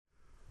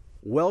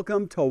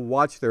Welcome to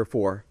Watch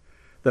Therefore,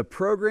 the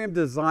program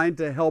designed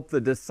to help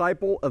the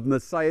disciple of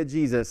Messiah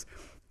Jesus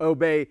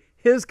obey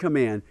His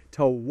command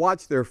to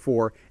watch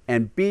therefore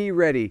and be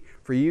ready,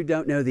 for you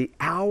don't know the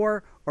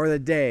hour or the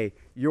day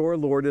your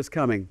Lord is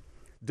coming.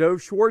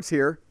 Dove Schwartz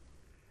here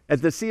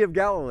at the Sea of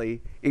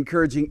Galilee,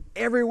 encouraging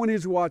everyone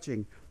who's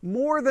watching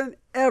more than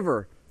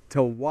ever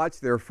to watch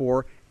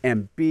therefore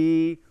and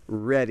be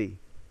ready.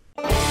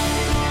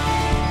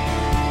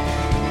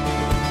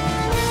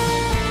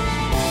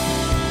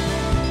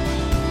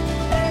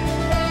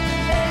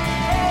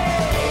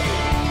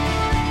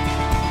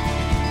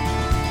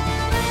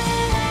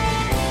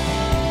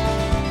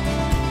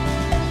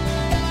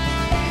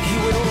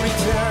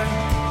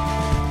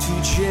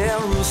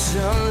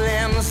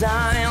 Jerusalem,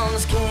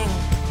 Zion's King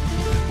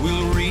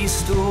will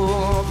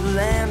restore the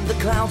land. The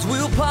clouds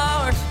will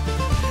part,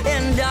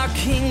 and our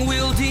King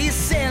will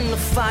descend. The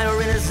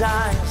fire in His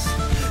eyes,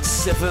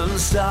 7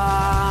 stars,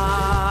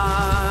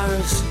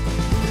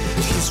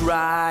 His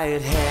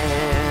right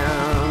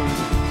hand.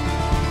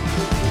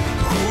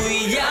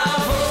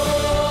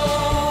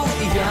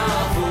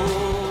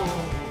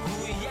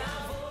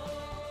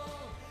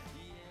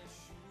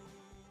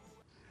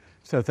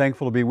 So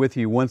thankful to be with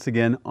you once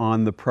again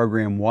on the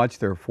program Watch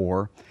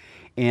Therefore.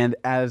 And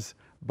as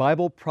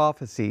Bible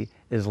prophecy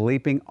is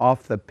leaping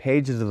off the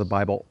pages of the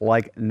Bible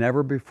like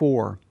never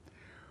before,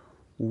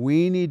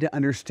 we need to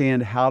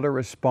understand how to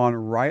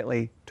respond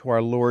rightly to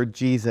our Lord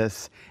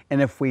Jesus.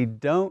 And if we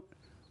don't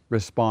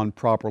respond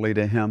properly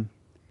to Him,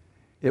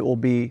 it will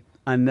be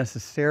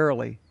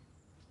unnecessarily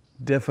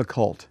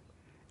difficult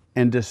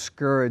and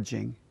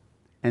discouraging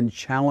and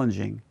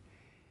challenging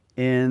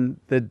in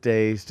the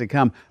days to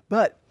come.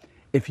 But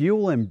if you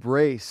will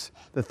embrace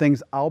the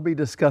things I'll be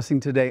discussing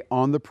today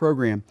on the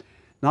program,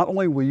 not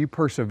only will you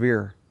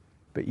persevere,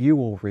 but you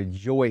will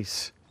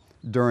rejoice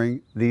during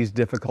these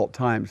difficult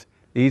times.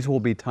 These will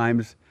be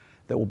times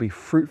that will be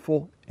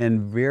fruitful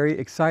and very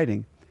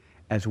exciting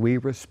as we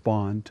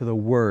respond to the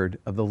Word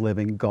of the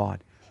living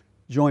God.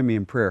 Join me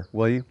in prayer,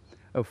 will you?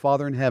 Oh,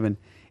 Father in heaven,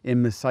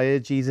 in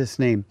Messiah Jesus'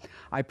 name,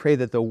 I pray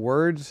that the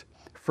words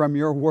from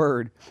your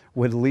Word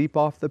would leap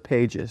off the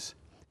pages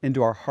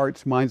into our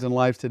hearts, minds, and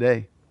lives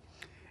today.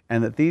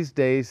 And that these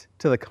days,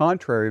 to the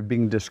contrary of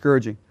being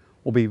discouraging,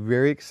 will be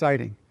very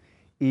exciting,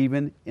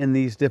 even in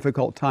these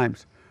difficult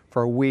times,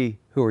 for we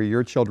who are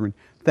your children.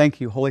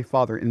 Thank you, Holy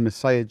Father, in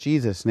Messiah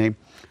Jesus' name.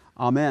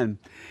 Amen.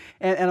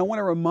 And I want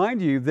to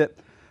remind you that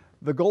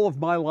the goal of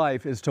my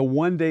life is to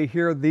one day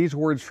hear these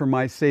words from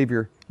my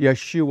Savior,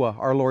 Yeshua,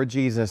 our Lord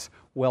Jesus,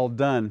 "Well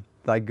done,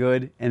 thy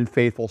good and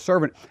faithful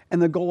servant."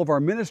 And the goal of our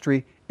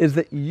ministry is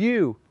that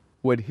you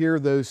would hear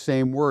those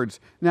same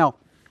words. Now,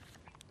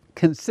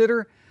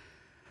 consider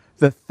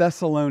the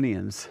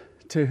Thessalonians,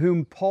 to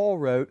whom Paul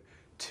wrote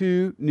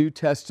 2 New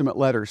Testament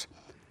letters.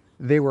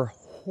 They were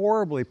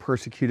horribly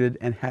persecuted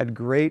and had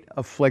great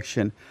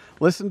affliction.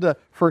 Listen to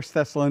 1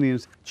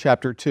 Thessalonians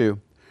chapter 2.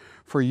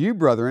 "For you,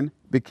 brethren,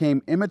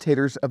 became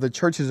imitators of the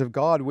churches of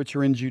God which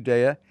are in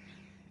Judea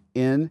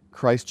in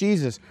Christ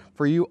Jesus.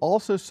 For you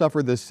also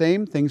suffered the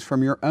same things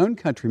from your own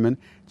countrymen,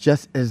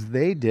 just as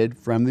they did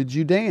from the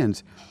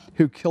Judeans,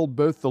 who killed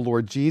both the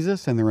Lord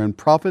Jesus and their own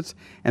prophets,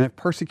 and have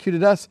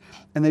persecuted us.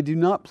 And they do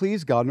not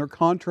please God, and are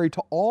contrary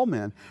to all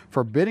men,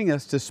 forbidding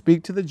us to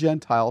speak to the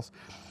Gentiles,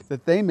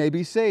 that they may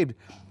be saved,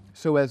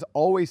 so as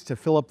always to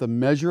fill up the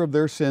measure of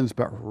their sins.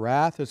 But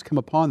wrath has come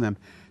upon them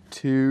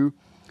to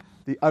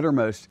the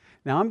uttermost."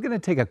 Now I'm going to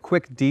take a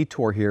quick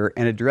detour here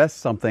and address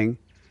something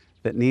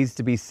that needs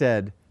to be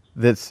said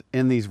that's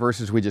in these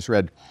verses we just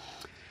read.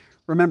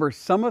 Remember,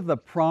 some of the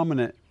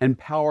prominent and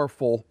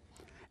powerful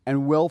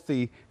and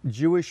wealthy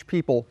Jewish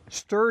people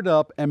stirred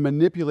up and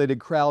manipulated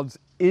crowds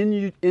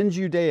in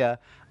Judea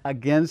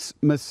against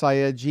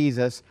Messiah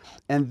Jesus,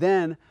 and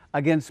then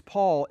against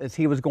Paul as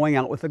he was going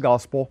out with the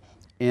gospel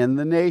in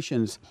the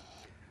nations.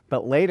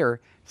 But later,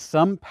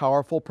 some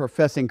powerful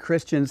professing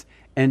Christians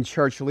and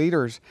church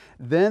leaders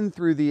then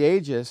through the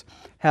ages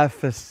have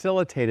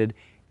facilitated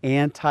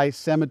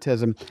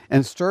anti-Semitism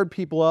and stirred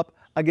people up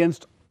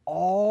against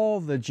all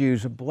the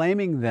Jews,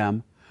 blaming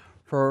them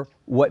for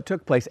what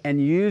took place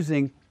and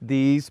using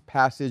these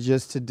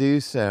passages to do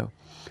so.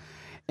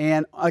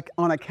 And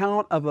on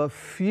account of a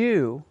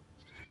few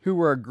who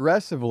were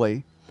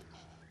aggressively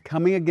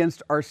coming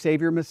against our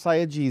Savior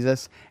Messiah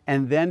Jesus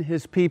and then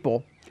His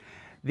people,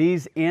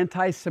 these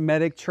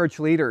anti-Semitic church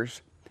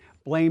leaders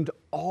blamed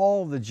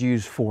all the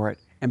Jews for it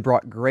and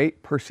brought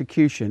great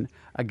persecution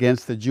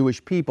against the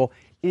Jewish people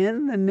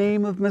in the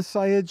name of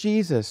Messiah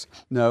Jesus.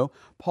 No,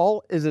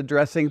 Paul is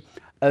addressing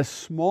a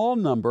small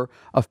number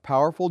of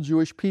powerful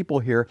Jewish people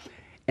here,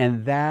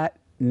 and that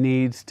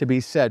needs to be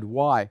said.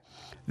 Why?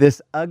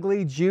 This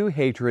ugly Jew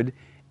hatred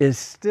is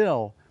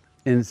still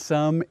in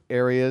some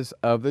areas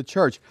of the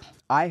church.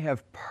 I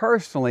have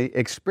personally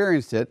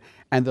experienced it,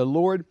 and the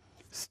Lord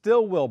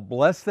still will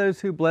bless those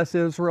who bless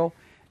Israel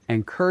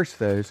and curse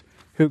those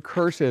who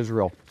curse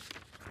Israel.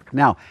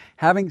 Now,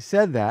 having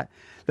said that,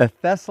 the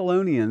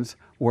Thessalonians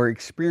were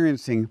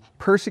experiencing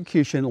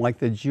persecution like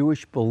the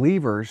Jewish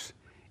believers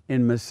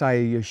in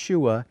Messiah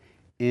Yeshua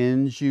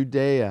in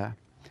Judea.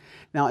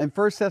 Now in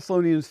 1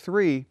 Thessalonians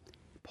 3,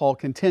 Paul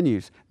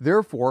continues,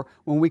 therefore,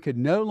 when we could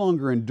no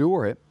longer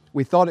endure it,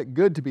 we thought it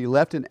good to be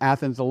left in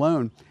Athens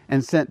alone,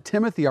 and sent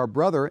Timothy, our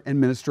brother and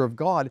minister of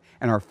God,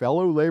 and our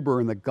fellow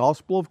laborer in the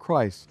gospel of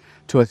Christ,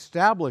 to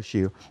establish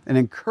you and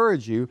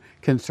encourage you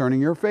concerning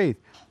your faith,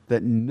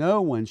 that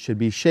no one should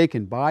be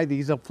shaken by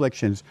these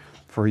afflictions,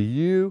 for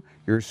you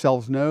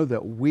yourselves know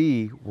that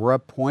we were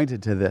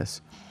appointed to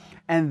this.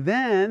 And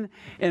then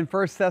in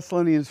 1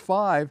 Thessalonians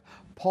 5,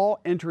 Paul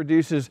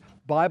introduces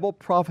Bible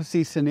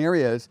prophecy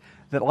scenarios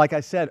that, like I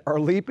said, are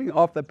leaping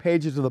off the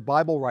pages of the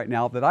Bible right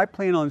now that I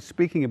plan on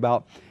speaking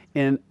about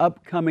in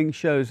upcoming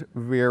shows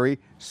very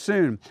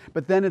soon.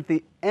 But then at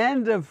the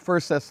end of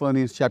 1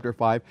 Thessalonians chapter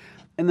 5,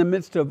 in the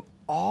midst of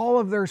all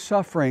of their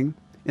suffering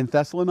in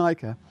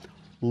Thessalonica,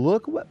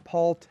 look what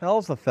Paul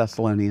tells the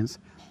Thessalonians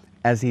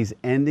as he's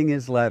ending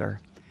his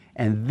letter.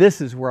 And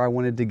this is where I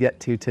wanted to get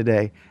to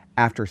today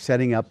after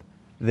setting up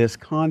this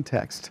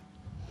context.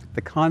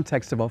 The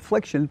context of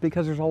affliction,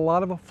 because there's a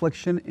lot of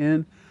affliction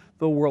in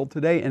the world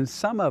today, and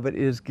some of it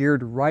is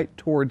geared right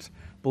towards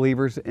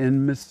believers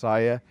in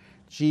Messiah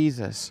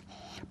Jesus.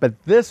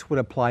 But this would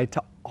apply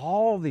to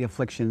all the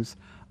afflictions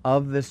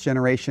of this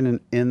generation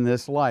in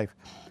this life.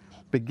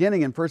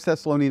 Beginning in 1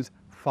 Thessalonians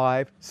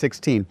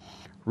 5:16,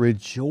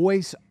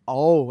 rejoice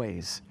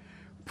always,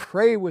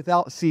 pray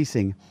without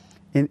ceasing,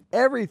 in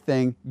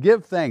everything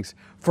give thanks,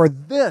 for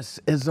this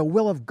is the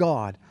will of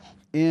God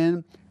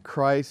in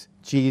Christ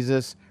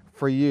Jesus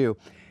for you.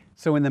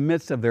 So in the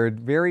midst of their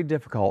very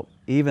difficult,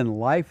 even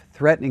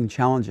life-threatening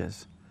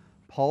challenges,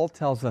 Paul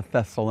tells the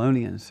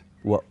Thessalonians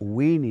what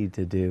we need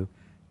to do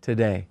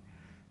today.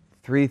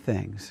 3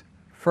 things.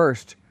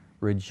 First,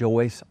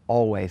 rejoice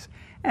always.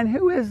 And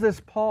who is this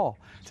Paul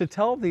to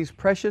tell these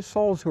precious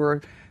souls who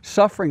are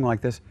suffering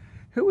like this?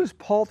 Who is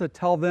Paul to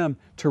tell them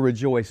to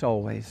rejoice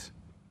always?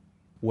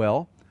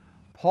 Well,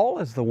 Paul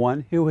is the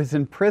one who was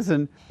in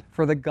prison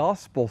for the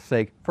gospel's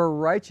sake, for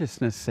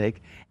righteousness'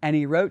 sake, and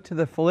he wrote to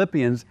the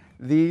Philippians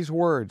these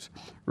words,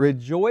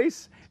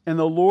 rejoice in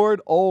the Lord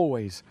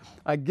always.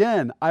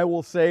 Again, I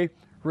will say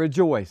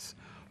rejoice.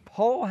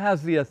 Paul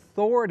has the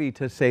authority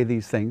to say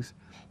these things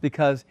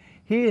because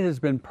he has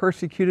been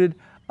persecuted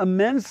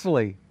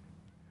immensely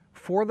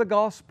for the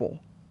gospel.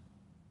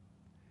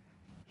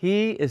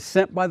 He is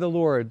sent by the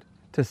Lord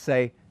to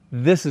say,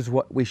 this is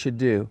what we should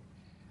do.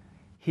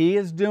 He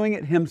is doing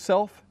it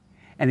himself,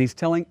 and he's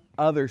telling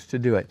others to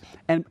do it.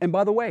 And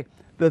by the way,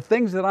 the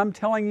things that I'm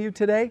telling you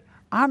today,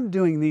 I'm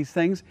doing these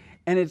things,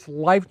 and it's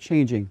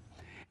life-changing.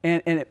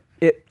 And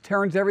it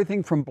turns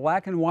everything from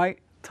black and white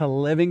to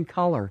living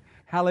color.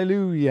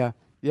 Hallelujah.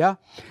 Yeah?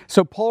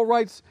 So Paul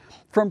writes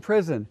from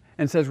prison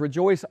and says,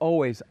 rejoice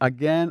always.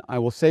 Again, I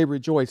will say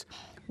rejoice.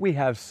 We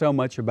have so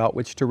much about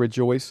which to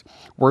rejoice.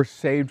 We're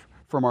saved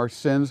from our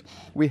sins.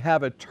 We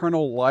have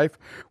eternal life.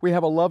 We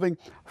have a loving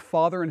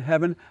Father in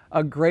heaven,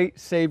 a great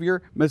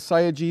Savior,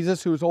 Messiah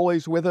Jesus, who is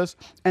always with us,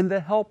 and the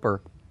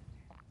Helper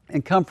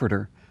and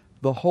Comforter,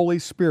 the Holy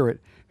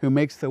Spirit, who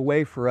makes the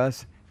way for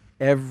us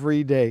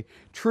every day.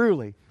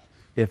 Truly,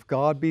 if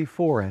God be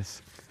for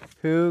us,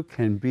 who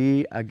can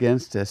be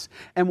against us?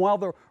 And while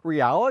the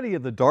reality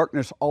of the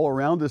darkness all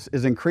around us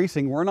is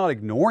increasing, we're not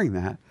ignoring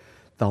that.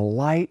 The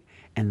light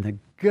and the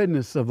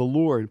goodness of the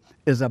Lord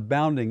is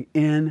abounding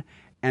in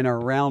and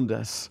around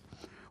us.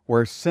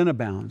 Where sin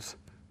abounds,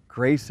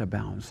 grace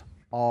abounds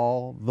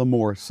all the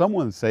more.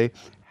 Someone say,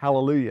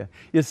 hallelujah.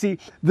 You see,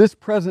 this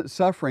present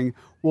suffering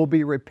will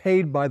be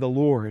repaid by the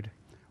Lord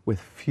with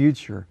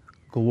future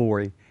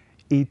glory,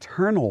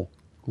 eternal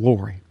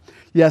glory.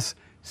 Yes,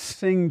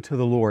 sing to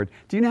the Lord.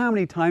 Do you know how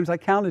many times I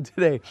counted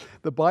today?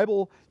 The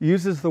Bible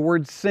uses the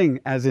word sing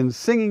as in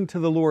singing to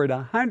the Lord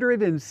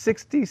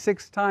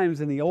 166 times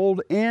in the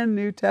Old and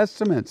New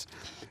Testaments.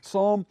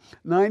 Psalm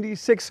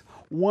 96,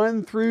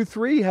 1 through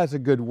 3 has a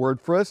good word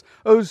for us.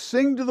 Oh,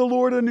 sing to the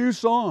Lord a new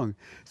song.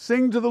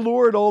 Sing to the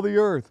Lord all the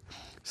earth.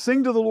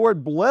 Sing to the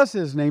Lord, bless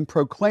His name,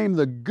 proclaim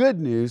the good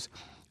news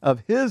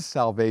of His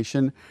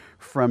salvation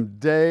from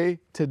day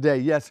to day.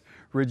 Yes,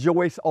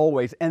 rejoice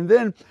always. And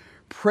then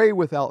pray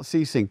without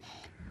ceasing.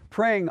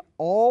 Praying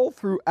all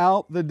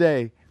throughout the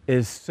day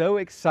is so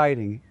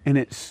exciting and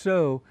it's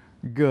so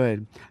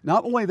good.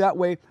 Not only that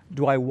way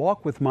do I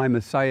walk with my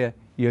Messiah,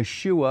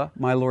 Yeshua,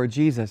 my Lord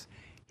Jesus,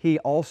 He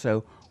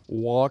also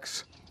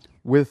walks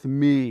with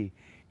me.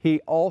 He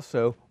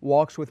also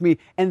walks with me.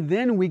 And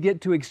then we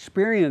get to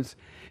experience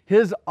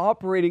His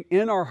operating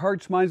in our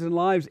hearts, minds, and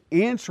lives,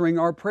 answering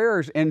our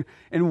prayers and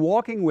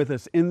walking with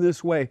us in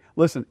this way.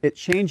 Listen, it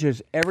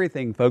changes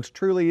everything, folks.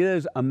 Truly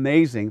is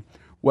amazing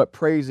what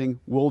praising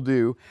will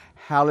do.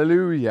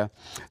 Hallelujah.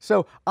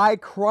 So I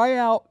cry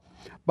out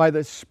by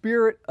the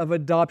Spirit of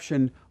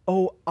adoption,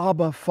 O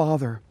Abba,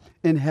 Father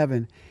in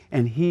heaven,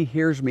 and He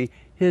hears me.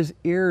 His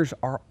ears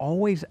are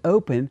always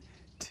open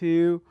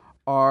to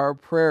our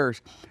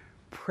prayers.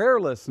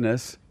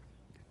 Prayerlessness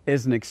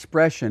is an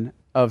expression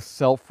of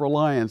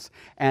self-reliance,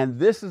 and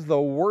this is the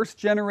worst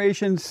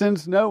generation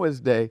since Noah's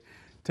day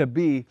to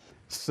be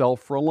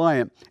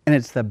self-reliant. And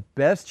it's the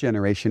best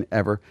generation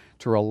ever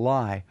to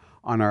rely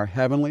on our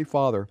Heavenly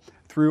Father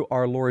through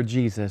our Lord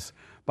Jesus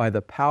by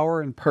the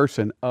power and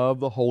person of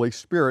the Holy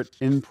Spirit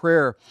in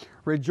prayer.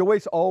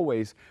 Rejoice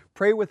always,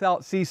 pray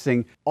without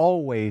ceasing,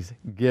 always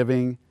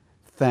giving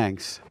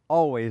thanks.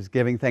 Always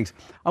giving thanks.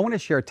 I want to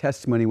share a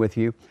testimony with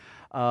you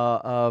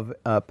of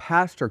a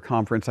pastor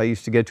conference I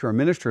used to go to, a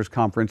ministers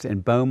conference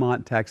in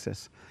Beaumont,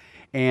 Texas.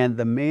 And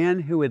the man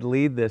who would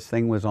lead this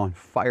thing was on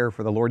fire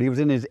for the Lord. He was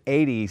in his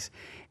 80s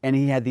and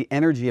he had the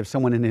energy of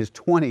someone in his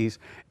 20s,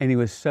 and he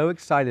was so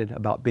excited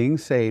about being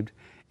saved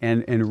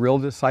and real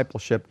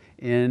discipleship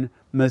in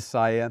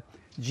Messiah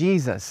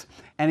Jesus.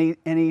 And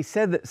he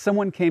said that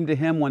someone came to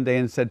him one day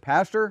and said,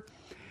 "Pastor,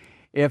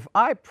 if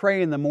I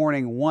pray in the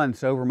morning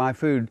once over my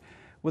food,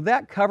 would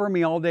that cover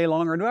me all day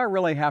long, or do I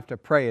really have to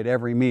pray at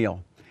every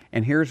meal?"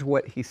 And here's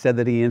what he said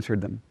that he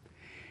answered them.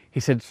 He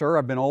said, "Sir,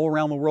 I've been all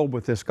around the world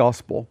with this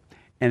gospel.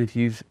 And if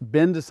you've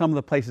been to some of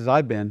the places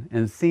I've been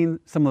and seen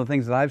some of the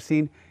things that I've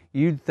seen,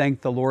 you'd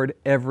thank the Lord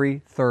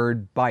every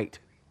third bite."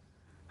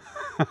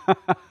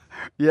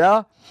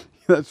 Yeah,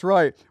 that's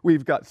right.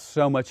 We've got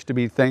so much to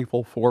be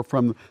thankful for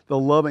from the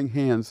loving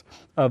hands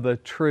of the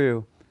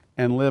true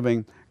and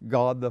living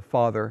God the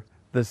Father,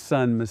 the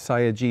Son,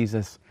 Messiah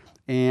Jesus,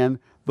 and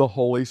the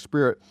Holy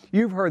Spirit.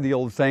 You've heard the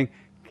old saying,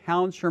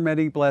 count your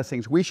many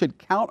blessings. We should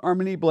count our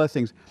many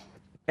blessings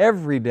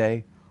every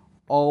day,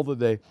 all the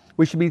day.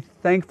 We should be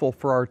thankful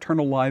for our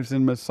eternal lives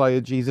in Messiah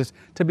Jesus,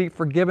 to be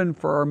forgiven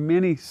for our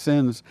many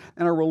sins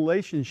and our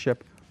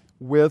relationship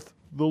with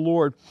the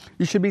Lord.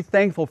 You should be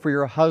thankful for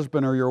your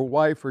husband or your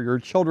wife or your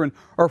children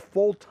or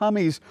full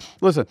tummies.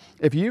 Listen,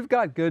 if you've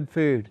got good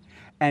food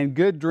and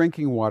good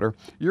drinking water,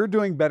 you're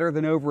doing better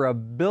than over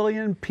 1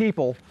 billion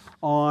people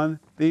on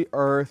the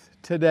earth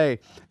today.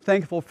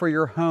 Thankful for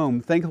your home,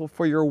 thankful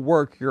for your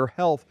work, your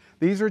health.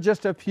 These are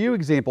just a few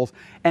examples.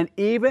 And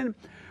even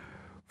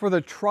for the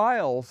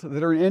trials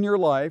that are in your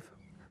life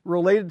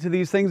related to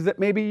these things that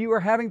maybe you are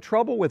having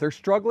trouble with or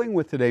struggling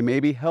with today,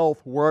 maybe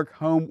health, work,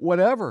 home,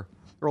 whatever,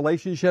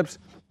 relationships.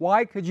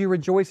 Why could you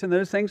rejoice in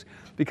those things?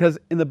 Because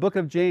in the book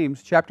of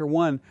James, chapter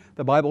 1,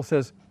 the Bible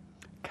says,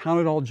 "Count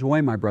it all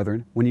joy, my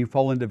brethren, when you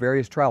fall into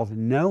various trials,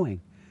 knowing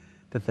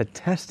that the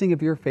testing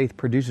of your faith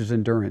produces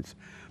endurance.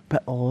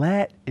 But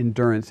let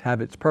endurance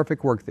have its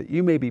perfect work, that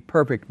you may be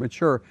perfect,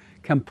 mature,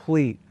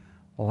 complete,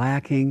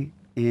 lacking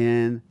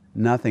in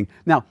nothing."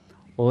 Now,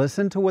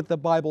 listen to what the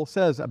Bible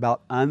says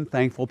about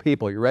unthankful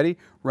people. You ready?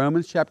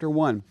 Romans chapter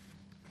 1.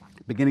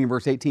 Beginning in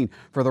verse 18,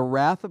 "For the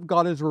wrath of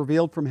God is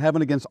revealed from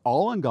heaven against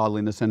all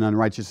ungodliness and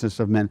unrighteousness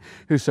of men,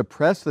 who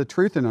suppress the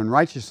truth in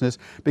unrighteousness,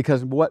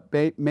 because what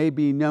may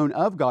be known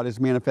of God is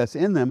manifest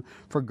in them,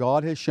 for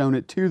God has shown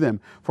it to them.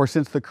 For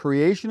since the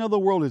creation of the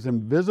world, His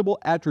invisible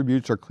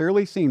attributes are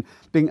clearly seen,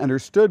 being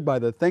understood by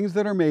the things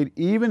that are made,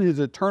 even His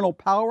eternal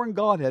power and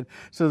Godhead,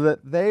 so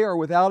that they are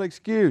without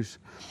excuse."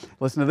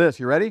 Listen to this,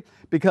 you ready?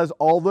 "Because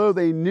although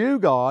they knew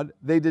God,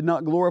 they did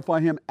not glorify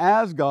Him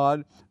as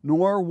God,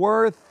 nor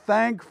were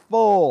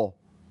thankful,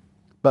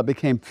 but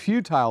became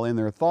futile in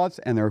their thoughts,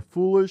 and their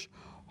foolish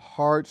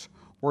hearts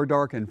were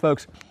darkened."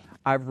 Folks,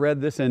 I've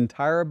read this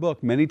entire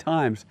book many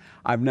times.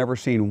 I've never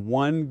seen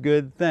one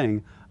good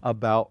thing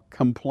about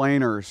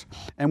complainers.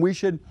 And we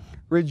should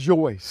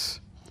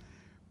rejoice,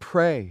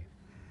 pray,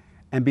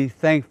 and be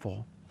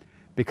thankful,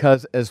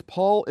 because as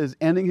Paul is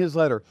ending his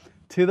letter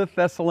to the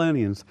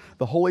Thessalonians,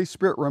 the Holy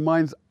Spirit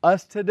reminds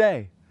us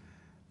today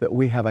that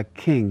we have a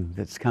King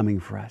that's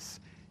coming for us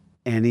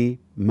any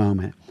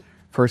moment.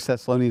 1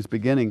 Thessalonians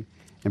beginning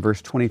in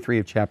verse 23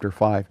 of chapter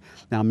 5.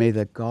 "Now may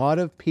the God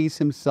of peace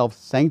Himself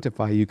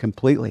sanctify you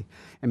completely,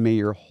 and may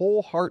your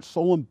whole heart,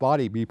 soul, and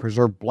body be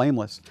preserved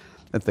blameless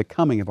at the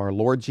coming of our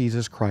Lord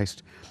Jesus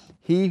Christ.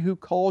 He who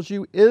calls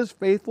you is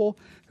faithful,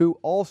 who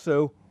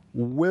also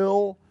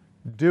will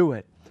do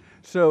it."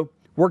 So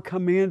we're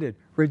commanded,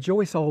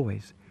 rejoice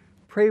always,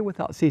 pray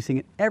without ceasing,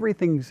 in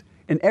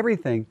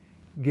everything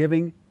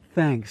giving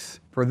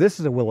thanks. For this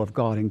is the will of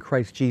God in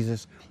Christ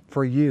Jesus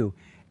for you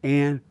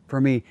and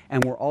for me.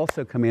 And we're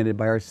also commanded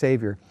by our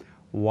Savior,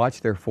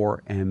 watch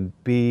therefore and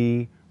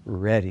be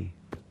ready.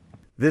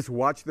 This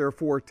Watch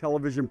Therefore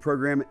television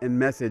program and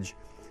message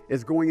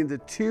is going into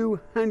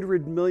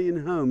 200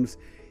 million homes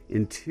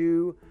in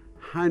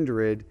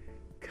 200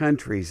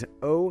 countries.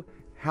 Oh,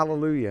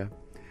 hallelujah.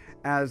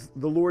 As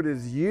the Lord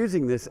is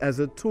using this as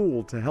a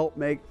tool to help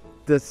make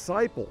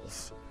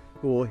disciples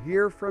who will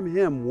hear from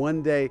Him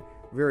one day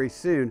very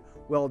soon,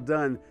 "Well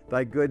done,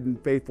 thy good and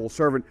faithful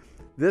servant."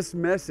 This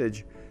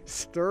message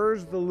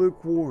stirs the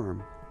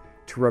lukewarm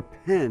to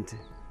repent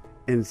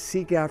and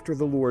seek after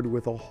the Lord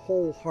with a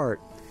whole heart.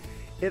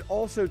 It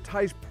also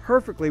ties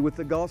perfectly with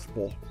the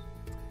gospel,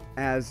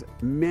 as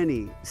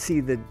many see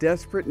the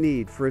desperate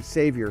need for a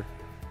Savior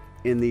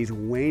in these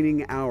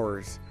waning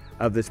hours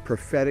of this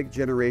prophetic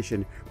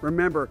generation.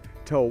 Remember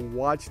to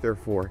watch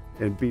therefore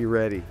and be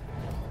ready.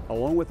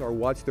 Along with our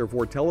Watch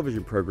Therefore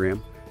television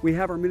program, we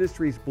have our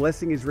ministries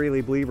blessing Israeli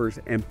believers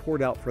and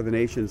poured out for the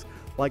nations,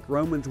 like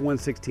Romans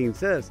 1:16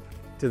 says,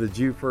 to the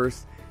Jew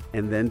first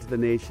and then to the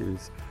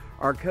nations.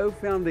 Our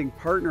co-founding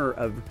partner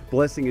of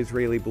Blessing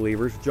Israeli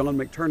Believers, John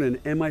McTernan,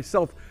 and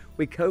myself,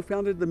 we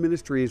co-founded the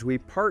ministry as we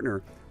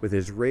partner with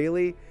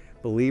Israeli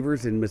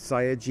believers in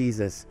Messiah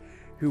Jesus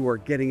who are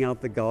getting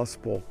out the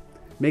gospel,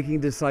 making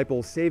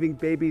disciples, saving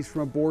babies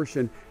from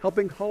abortion,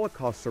 helping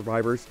Holocaust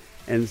survivors,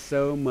 and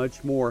so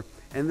much more.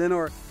 And then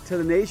our To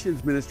the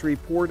Nations ministry,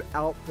 Poured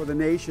Out for the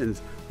Nations,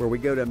 where we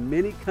go to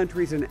many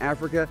countries in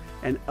Africa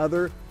and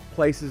other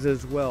places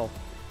as well,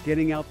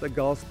 getting out the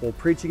gospel,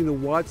 preaching the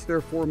Watch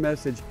Therefore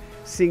message,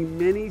 seeing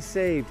many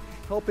saved,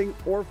 helping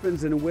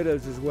orphans and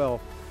widows as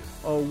well.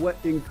 Oh, what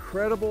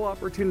incredible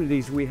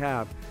opportunities we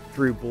have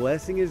through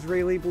Blessing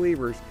Israeli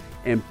Believers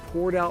and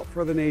Poured Out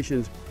for the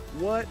Nations.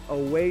 What a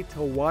way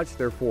to watch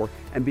therefore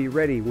and be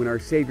ready when our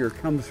Savior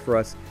comes for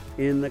us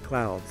in the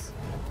clouds.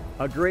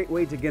 A great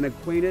way to get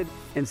acquainted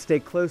and stay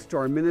close to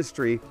our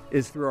ministry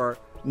is through our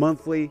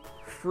monthly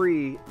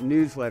free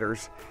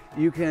newsletters.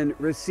 You can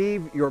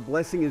receive your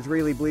Blessing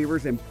Israeli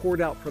Believers and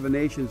Poured Out for the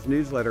Nations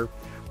newsletter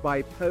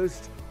by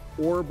post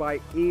or by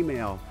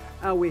email.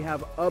 We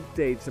have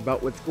updates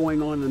about what's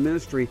going on in the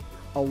ministry,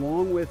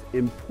 along with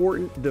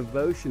important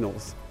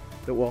devotionals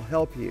that will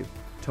help you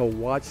to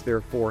watch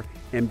therefore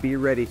and be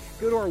ready.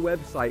 Go to our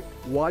website,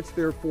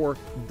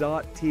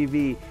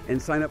 watchtherefore.tv, and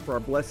sign up for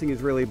our Blessing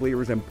Israeli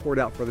Believers and Poured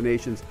Out for the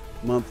Nations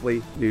monthly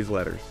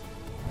newsletters.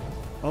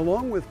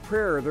 Along with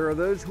prayer, there are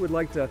those who would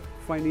like to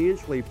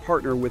financially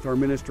partner with our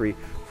ministry.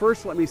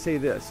 First, let me say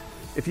this.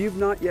 If you've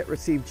not yet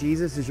received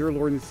Jesus as your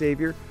Lord and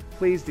Savior,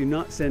 please do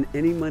not send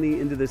any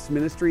money into this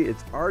ministry.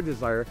 It's our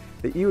desire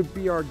that you would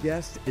be our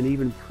guest and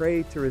even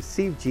pray to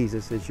receive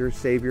Jesus as your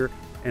Savior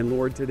and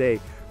Lord today.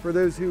 For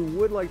those who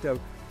would like to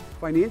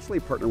financially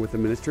partner with the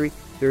ministry,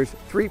 there's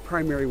three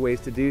primary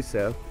ways to do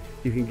so.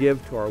 You can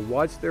give to our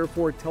Watch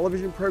Therefore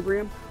television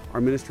program,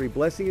 our ministry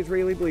Blessing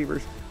Israeli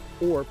Believers,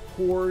 or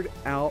Poured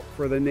Out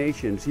for the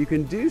Nations. You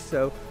can do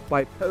so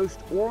by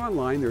post or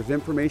online. There's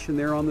information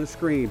there on the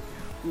screen.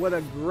 What a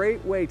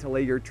great way to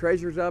lay your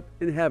treasures up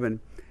in heaven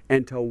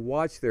and to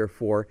watch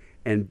therefore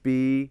and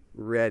be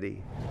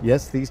ready.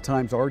 Yes, these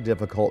times are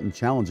difficult and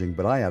challenging,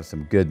 but I have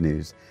some good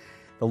news.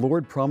 The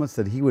Lord promised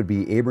that He would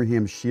be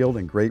Abraham's shield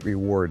and great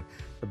reward.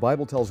 The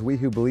Bible tells we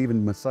who believe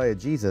in Messiah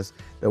Jesus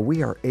that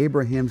we are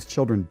Abraham's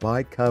children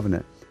by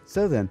covenant.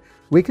 So then,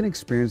 we can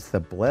experience the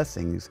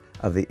blessings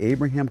of the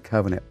Abraham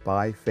covenant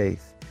by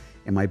faith.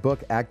 In my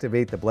book,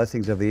 Activate the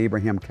Blessings of the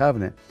Abraham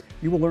Covenant,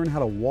 you will learn how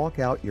to walk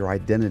out your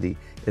identity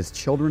as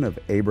children of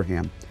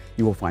Abraham.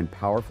 You will find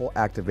powerful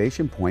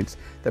activation points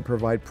that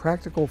provide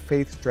practical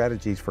faith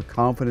strategies for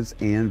confidence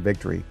and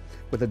victory.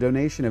 With a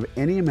donation of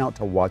any amount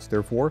to Watch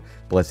Therefore,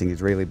 Blessing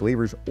Israeli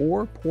Believers,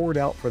 or Poured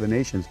Out for the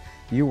Nations,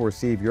 you will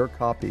receive your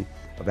copy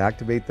of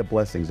Activate the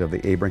Blessings of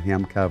the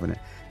Abraham Covenant.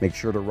 Make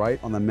sure to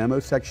write on the memo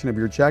section of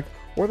your check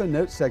or the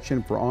notes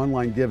section for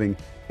online giving,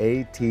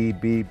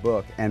 ATB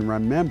Book. And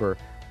remember,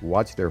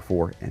 watch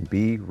therefore and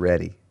be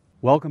ready.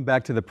 Welcome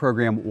back to the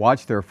program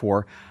Watch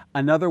Therefore.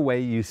 Another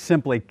way you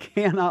simply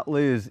cannot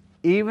lose,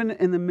 even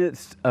in the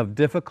midst of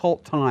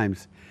difficult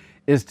times,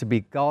 is to be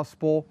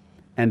gospel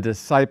and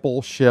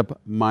discipleship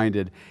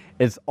minded.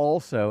 It's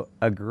also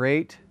a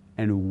great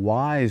and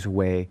wise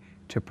way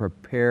to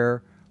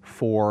prepare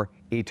for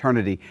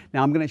eternity.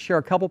 Now I'm going to share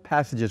a couple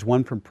passages,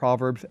 one from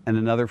Proverbs and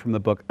another from the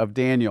book of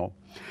Daniel.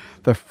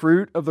 The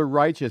fruit of the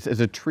righteous is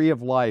a tree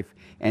of life,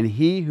 and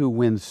he who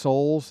wins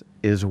souls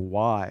is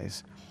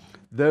wise.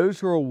 Those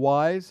who are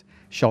wise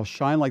shall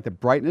shine like the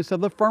brightness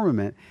of the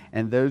firmament,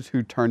 and those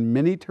who turn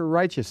many to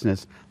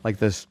righteousness like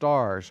the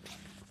stars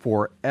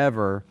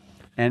forever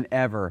and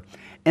ever.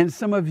 And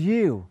some of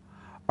you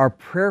are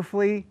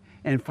prayerfully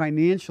and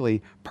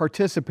financially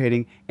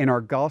participating in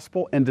our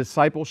gospel and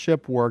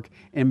discipleship work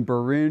in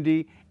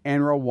Burundi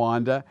and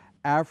Rwanda,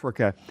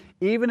 Africa.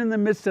 Even in the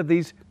midst of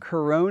these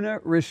corona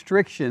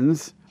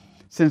restrictions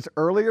since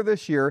earlier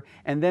this year,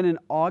 and then in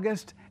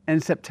August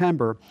and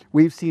September,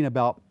 we've seen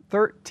about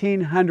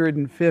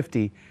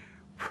 1,350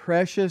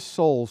 precious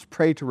souls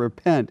pray to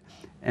repent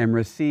and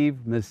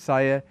receive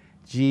Messiah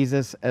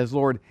Jesus as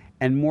Lord.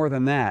 And more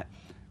than that,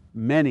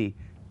 many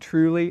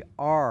truly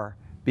are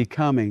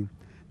becoming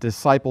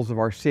disciples of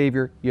our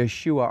Savior,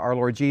 Yeshua, our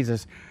Lord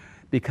Jesus,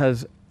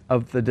 because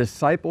of the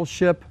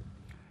discipleship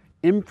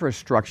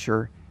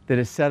infrastructure that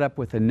is set up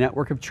with the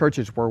network of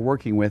churches we're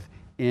working with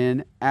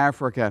in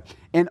Africa.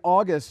 In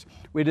August,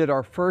 we did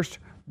our first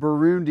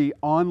Burundi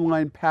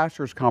online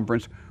pastors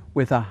conference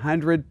with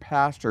 100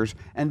 pastors,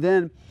 and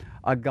then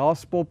a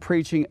gospel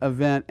preaching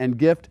event and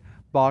gift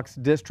box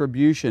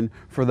distribution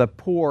for the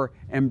poor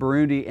in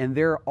Burundi. And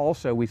there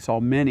also we saw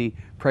many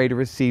pray to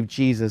receive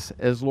Jesus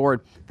as Lord.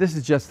 This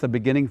is just the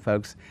beginning,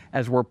 folks,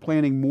 as we're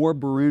planning more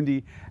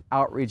Burundi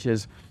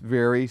outreaches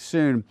very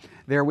soon.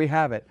 There we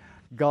have it.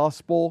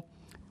 Gospel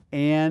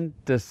and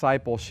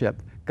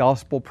discipleship.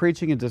 Gospel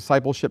preaching and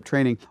discipleship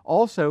training.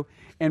 Also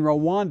in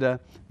Rwanda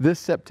this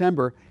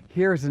September,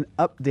 here's an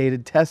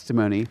updated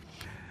testimony.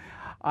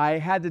 I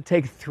had to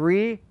take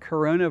 3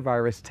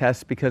 coronavirus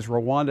tests because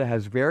Rwanda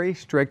has very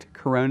strict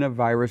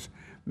coronavirus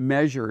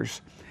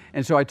measures.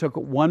 And so I took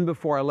one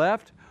before I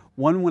left,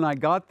 one when I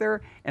got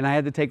there, and I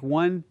had to take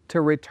one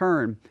to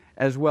return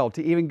as well.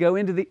 To even go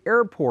into the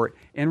airport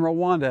in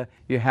Rwanda,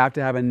 you have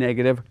to have a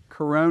negative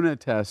corona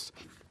test.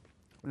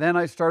 Then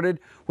I started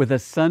with a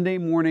Sunday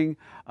morning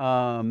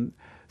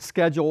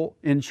schedule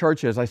in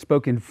churches. I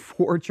spoke in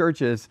 4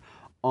 churches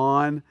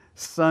on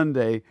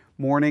Sunday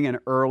morning and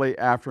early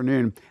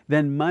afternoon.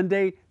 Then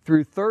Monday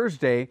through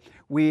Thursday,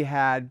 we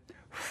had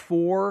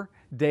 4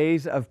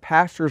 days of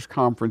pastors'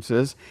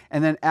 conferences.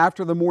 And then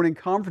after the morning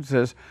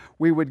conferences,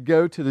 we would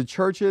go to the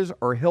churches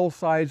or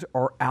hillsides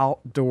or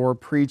outdoor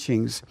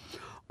preachings.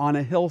 On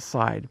a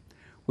hillside,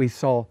 we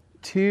saw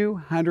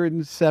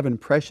 207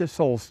 precious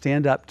souls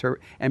stand up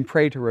and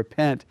pray to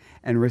repent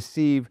and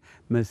receive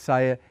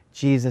Messiah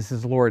Jesus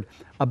as Lord.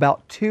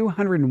 About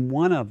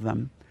 201 of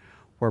them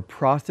were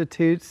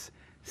prostitutes,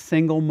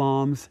 single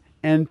moms,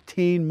 and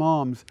teen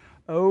moms.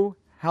 Oh,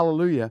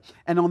 hallelujah.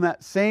 And on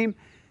that same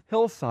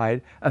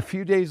hillside, a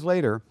few days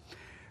later,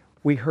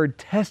 we heard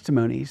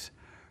testimonies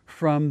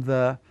from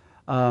the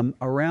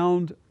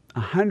around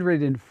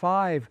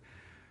 105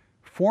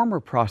 former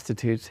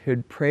prostitutes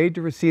who'd prayed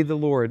to receive the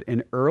Lord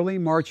in early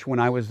March when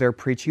I was there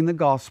preaching the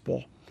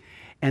gospel.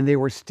 And they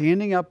were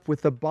standing up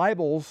with the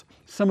Bibles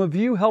some of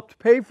you helped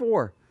pay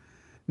for,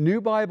 new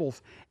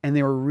Bibles, and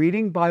they were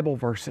reading Bible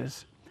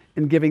verses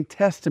and giving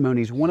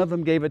testimonies. One of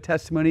them gave a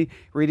testimony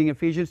reading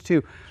Ephesians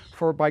 2.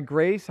 For by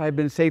grace I have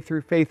been saved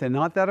through faith, and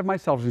not that of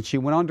myself. And she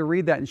went on to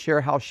read that and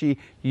share how she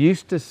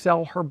used to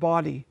sell her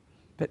body,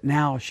 but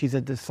now she's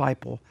a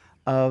disciple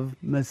of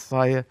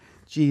Messiah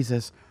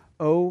Jesus.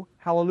 Oh,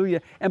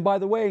 hallelujah. And by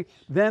the way,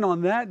 then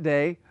on that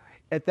day,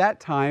 at that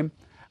time,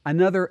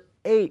 another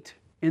 8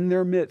 in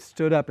their midst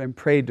stood up and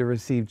prayed to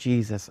receive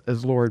Jesus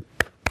as Lord.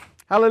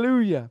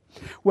 Hallelujah.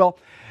 Well,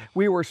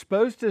 we were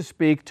supposed to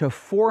speak to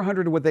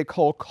 400 what they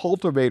call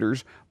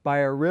cultivators by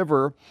a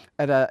river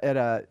at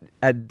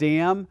a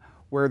dam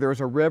where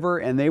there's a river,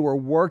 and they were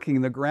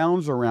working the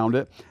grounds around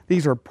it.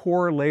 These are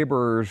poor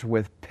laborers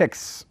with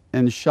picks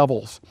and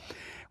shovels.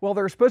 Well,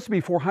 there were supposed to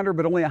be 400,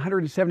 but only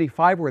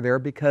 175 were there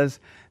because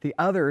the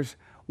others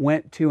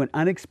went to an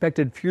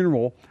unexpected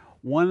funeral.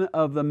 One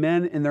of the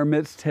men in their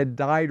midst had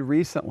died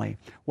recently.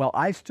 Well,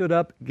 I stood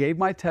up, gave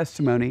my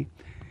testimony,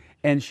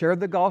 and shared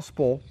the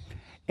gospel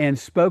and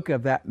spoke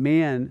of that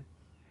man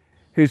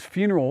whose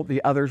funeral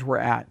the others were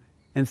at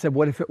and said,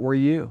 what if it were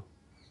you?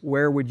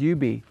 Where would you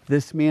be?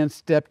 This man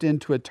stepped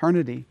into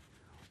eternity.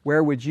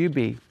 Where would you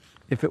be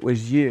if it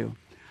was you?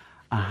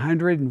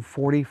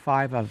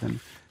 145 of them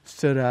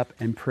stood up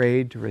and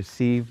prayed to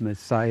receive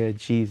Messiah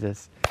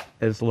Jesus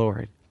as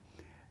Lord.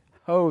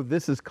 Oh,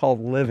 this is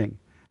called living.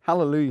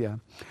 Hallelujah.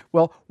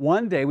 Well,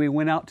 one day we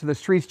went out to the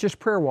streets, just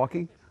prayer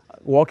walking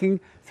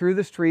through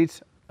the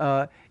streets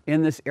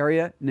in this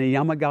area,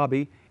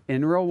 Nyamagabe,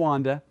 in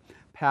Rwanda,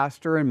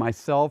 pastor and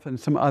myself and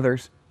some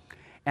others.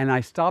 And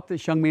I stopped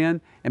this young man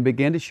and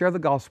began to share the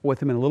gospel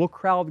with him, and a little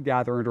crowd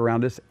gathered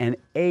around us, and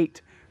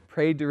 8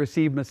 prayed to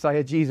receive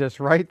Messiah Jesus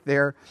right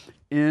there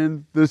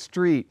in the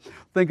street.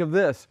 Think of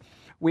this.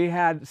 We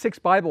had 6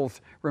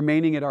 Bibles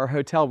remaining at our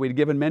hotel. We'd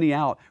given many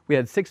out. We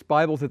had 6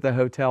 Bibles at the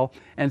hotel,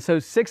 and so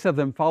 6 of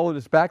them followed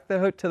us back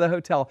to the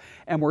hotel,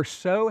 and were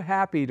so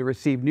happy to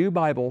receive new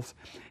Bibles.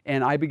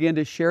 And I began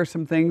to share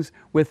some things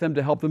with them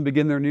to help them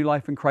begin their new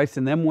life in Christ.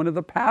 And then one of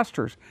the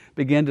pastors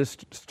began to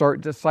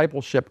start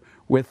discipleship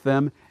with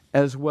them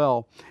as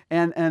well.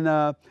 And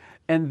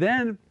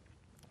then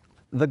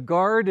the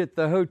guard at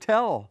the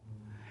hotel,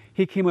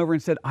 he came over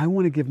and said, I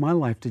want to give my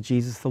life to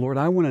Jesus the Lord.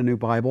 I want a new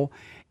Bible.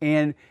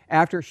 And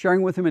after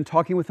sharing with him and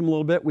talking with him a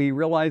little bit, we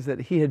realized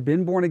that he had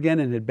been born again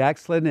and had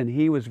backslidden, and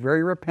he was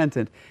very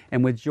repentant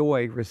and with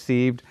joy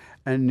received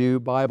a new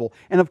Bible.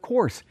 And of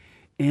course,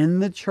 in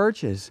the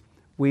churches,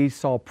 we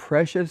saw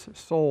precious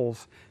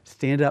souls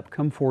stand up,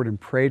 come forward, and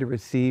pray to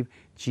receive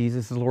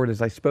Jesus as Lord.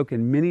 As I spoke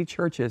in many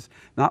churches,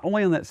 not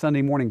only on that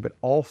Sunday morning, but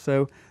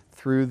also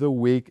through the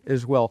week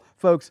as well.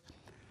 Folks,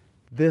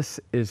 this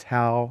is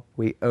how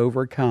we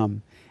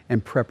overcome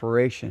in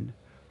preparation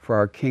for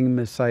our King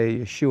Messiah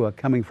Yeshua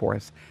coming for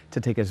us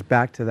to take us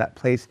back to that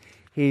place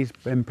He's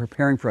been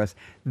preparing for us.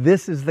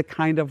 This is the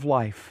kind of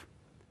life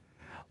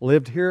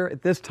lived here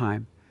at this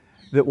time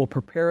that will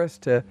prepare us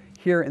to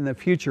hear in the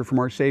future from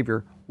our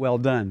Savior, well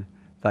done,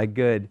 thy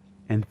good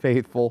and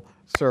faithful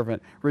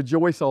servant.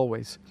 Rejoice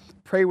always.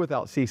 Pray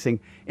without ceasing.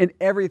 In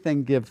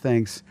everything give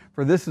thanks,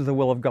 for this is the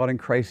will of God in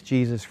Christ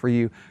Jesus for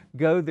you.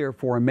 Go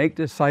therefore and make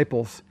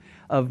disciples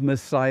of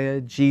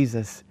Messiah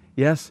Jesus.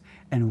 Yes,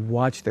 and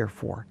watch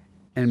therefore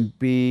and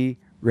be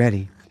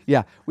ready.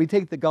 Yeah, we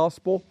take the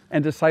gospel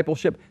and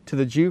discipleship to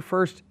the Jew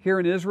first here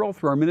in Israel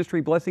through our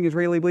ministry, blessing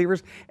Israeli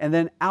believers, and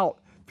then out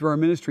through our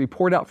ministry,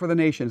 poured out for the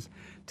nations,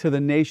 to the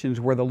nations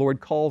where the Lord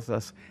calls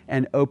us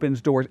and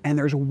opens doors. And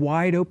there's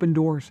wide open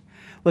doors.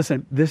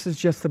 Listen, this is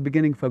just the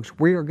beginning, folks.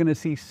 We are going to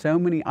see so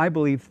many, I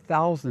believe,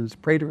 thousands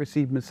pray to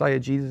receive Messiah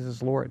Jesus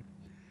as Lord.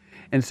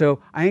 And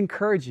so I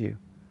encourage you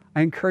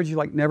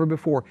like never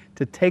before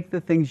to take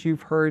the things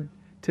you've heard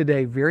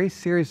today very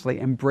seriously,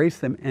 embrace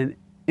them and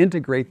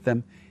integrate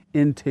them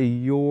into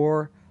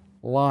your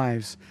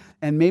lives.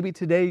 And maybe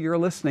today you're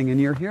listening and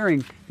you're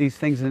hearing these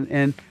things,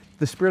 and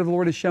the Spirit of the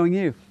Lord is showing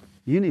you,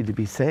 you need to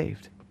be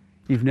saved.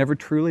 You've never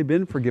truly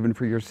been forgiven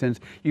for your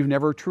sins. You've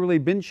never truly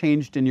been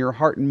changed in your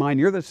heart and mind.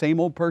 You're the same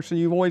old person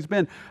you've always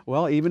been.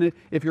 Well, even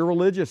if you're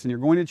religious and you're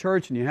going to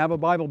church and you have a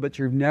Bible, but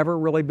you've never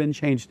really been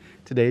changed,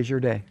 today's your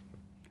day.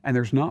 And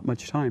there's not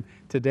much time.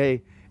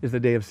 Today is the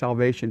day of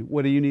salvation.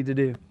 What do you need to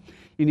do?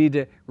 You need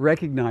to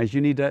recognize,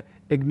 you need to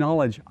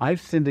acknowledge,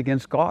 I've sinned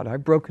against God.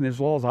 I've broken His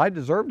laws. I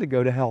deserve to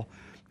go to hell.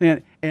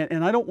 And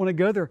I don't want to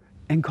go there.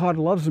 And God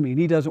loves me, and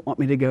He doesn't want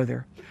me to go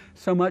there.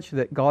 So much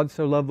that God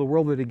so loved the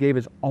world that He gave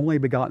His only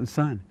begotten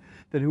Son,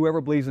 that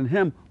whoever believes in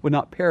Him would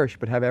not perish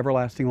but have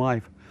everlasting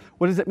life.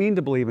 What does it mean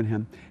to believe in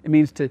Him? It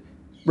means to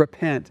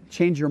repent,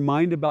 change your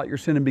mind about your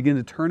sin, and begin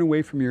to turn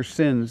away from your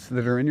sins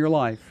that are in your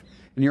life,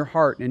 in your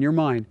heart, and in your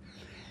mind,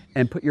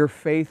 and put your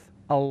faith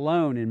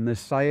alone in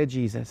Messiah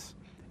Jesus,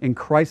 in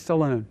Christ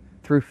alone,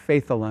 through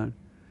faith alone.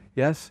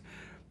 Yes?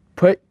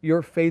 Put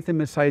your faith in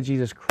Messiah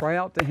Jesus. Cry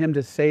out to Him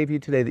to save you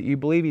today, that you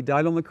believe He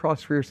died on the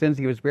cross for your sins,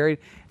 He was buried,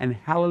 and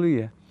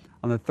hallelujah,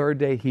 on the third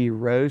day He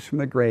rose from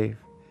the grave.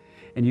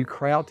 And you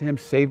cry out to Him,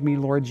 save me,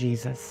 Lord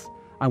Jesus.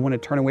 I want to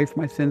turn away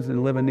from my sins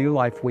and live a new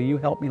life. Will you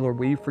help me, Lord?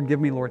 Will you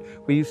forgive me, Lord?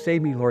 Will you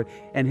save me, Lord?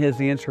 And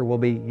His answer will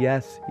be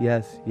yes,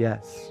 yes,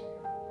 yes.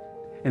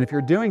 And if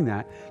you're doing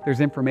that, there's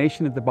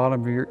information at the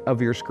bottom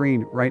of your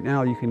screen right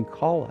now. You can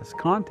call us,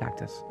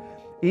 contact us,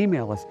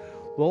 email us.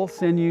 We'll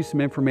send you some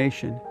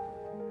information,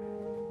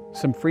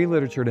 some free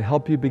literature to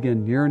help you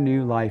begin your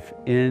new life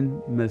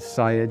in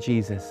Messiah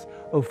Jesus.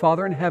 Oh,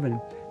 Father in heaven,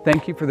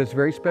 thank you for this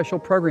very special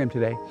program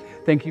today.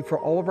 Thank you for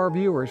all of our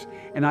viewers,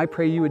 and I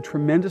pray you would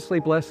tremendously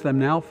bless them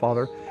now,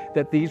 Father,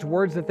 that these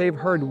words that they've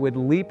heard would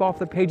leap off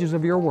the pages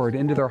of your word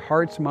into their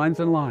hearts,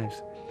 minds, and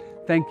lives.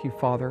 Thank you,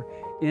 Father,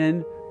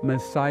 in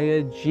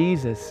Messiah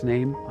Jesus'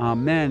 name.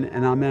 Amen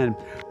and amen.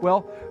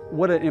 Well,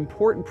 what an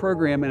important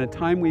program and a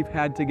time we've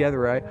had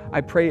together.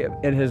 I pray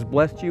it has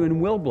blessed you and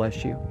will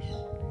bless you.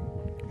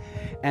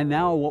 And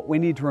now what we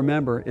need to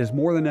remember is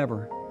more than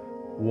ever,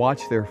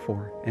 watch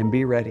therefore and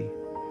be ready.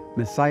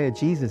 Messiah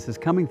Jesus is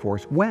coming for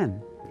us.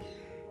 When?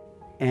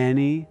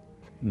 Any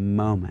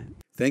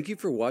moment. Thank you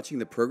for watching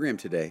the program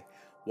today.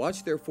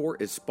 Watch Therefore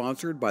is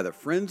sponsored by the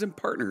friends and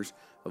partners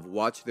of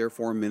Watch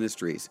Therefore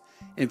Ministries.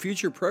 In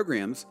future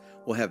programs,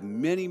 we'll have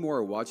many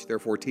more Watch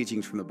Therefore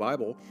teachings from the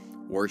Bible,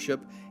 worship,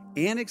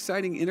 and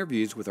exciting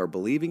interviews with our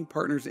believing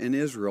partners in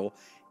Israel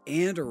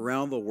and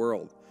around the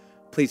world.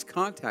 Please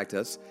contact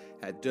us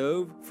at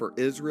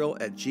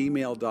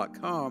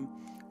doveforisrael@gmail.com.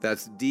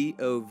 That's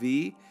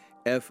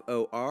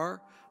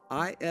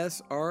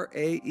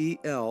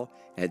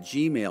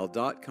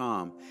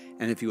DOVFORISRAEL@gmail.com.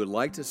 And if you would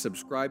like to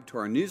subscribe to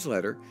our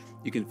newsletter,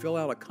 you can fill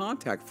out a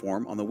contact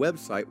form on the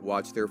website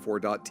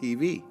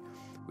watchtherefore.tv.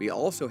 We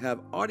also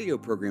have audio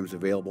programs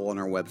available on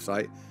our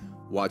website,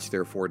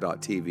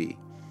 watchtherefore.tv.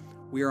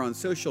 We are on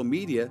social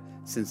media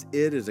since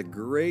it is a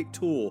great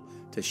tool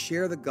to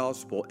share the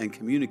gospel and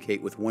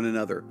communicate with one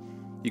another.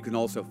 You can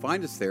also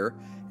find us there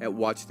at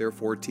Watch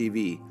Therefore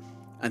TV.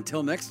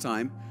 Until next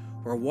time,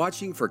 we're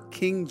watching for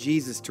King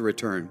Jesus to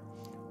return.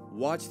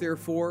 Watch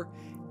therefore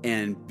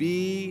and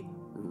be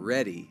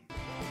ready.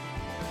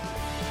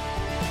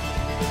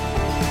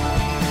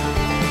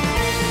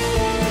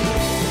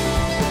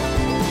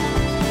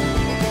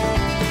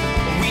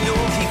 We know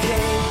He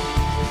came,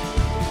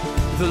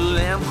 the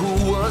Lamb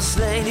who was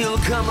slain, He'll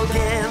come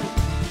again,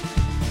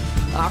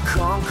 our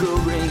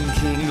conquering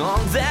King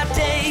on that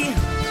day.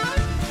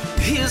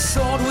 His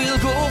sword will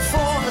go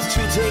forth to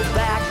take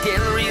back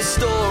and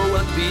restore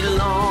what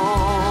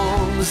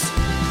belongs.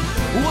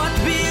 What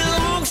belongs.